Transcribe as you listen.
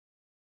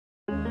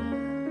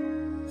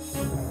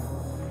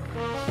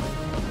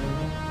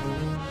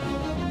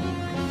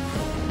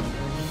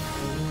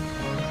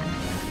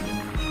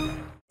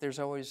there's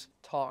always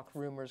talk,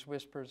 rumors,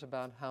 whispers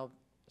about how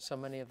so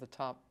many of the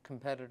top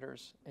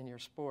competitors in your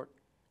sport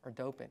are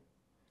doping.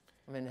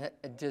 I mean,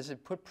 does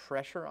it put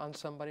pressure on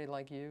somebody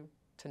like you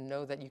to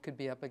know that you could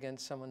be up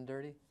against someone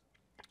dirty?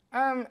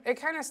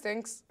 It kind of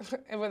stinks.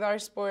 With our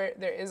sport,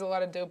 there is a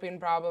lot of doping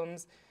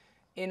problems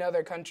in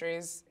other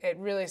countries. It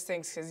really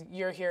stinks because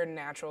you're here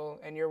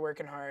natural and you're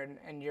working hard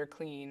and you're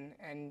clean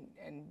and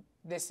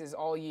this is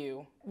all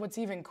you. What's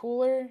even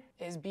cooler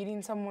is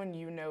beating someone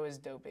you know is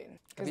doping.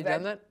 Have you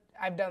done that?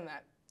 I've done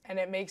that. And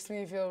it makes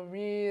me feel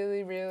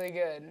really, really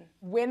good.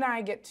 When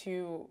I get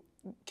to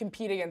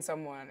compete against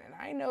someone and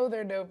I know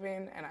they're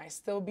doping and I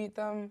still beat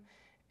them,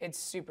 it's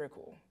super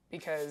cool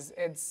because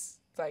it's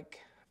like,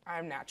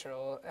 I'm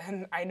natural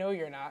and I know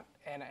you're not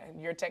and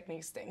your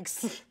technique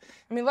stinks.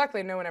 I mean,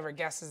 luckily no one ever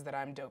guesses that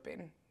I'm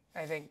doping.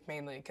 I think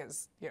mainly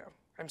because, you know,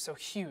 I'm so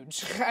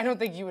huge. I don't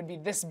think you would be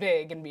this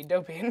big and be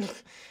doping.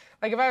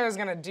 Like if I was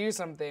gonna do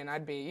something,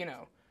 I'd be, you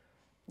know,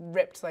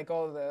 ripped like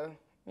all the,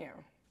 you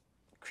know,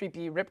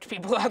 creepy ripped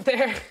people out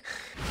there.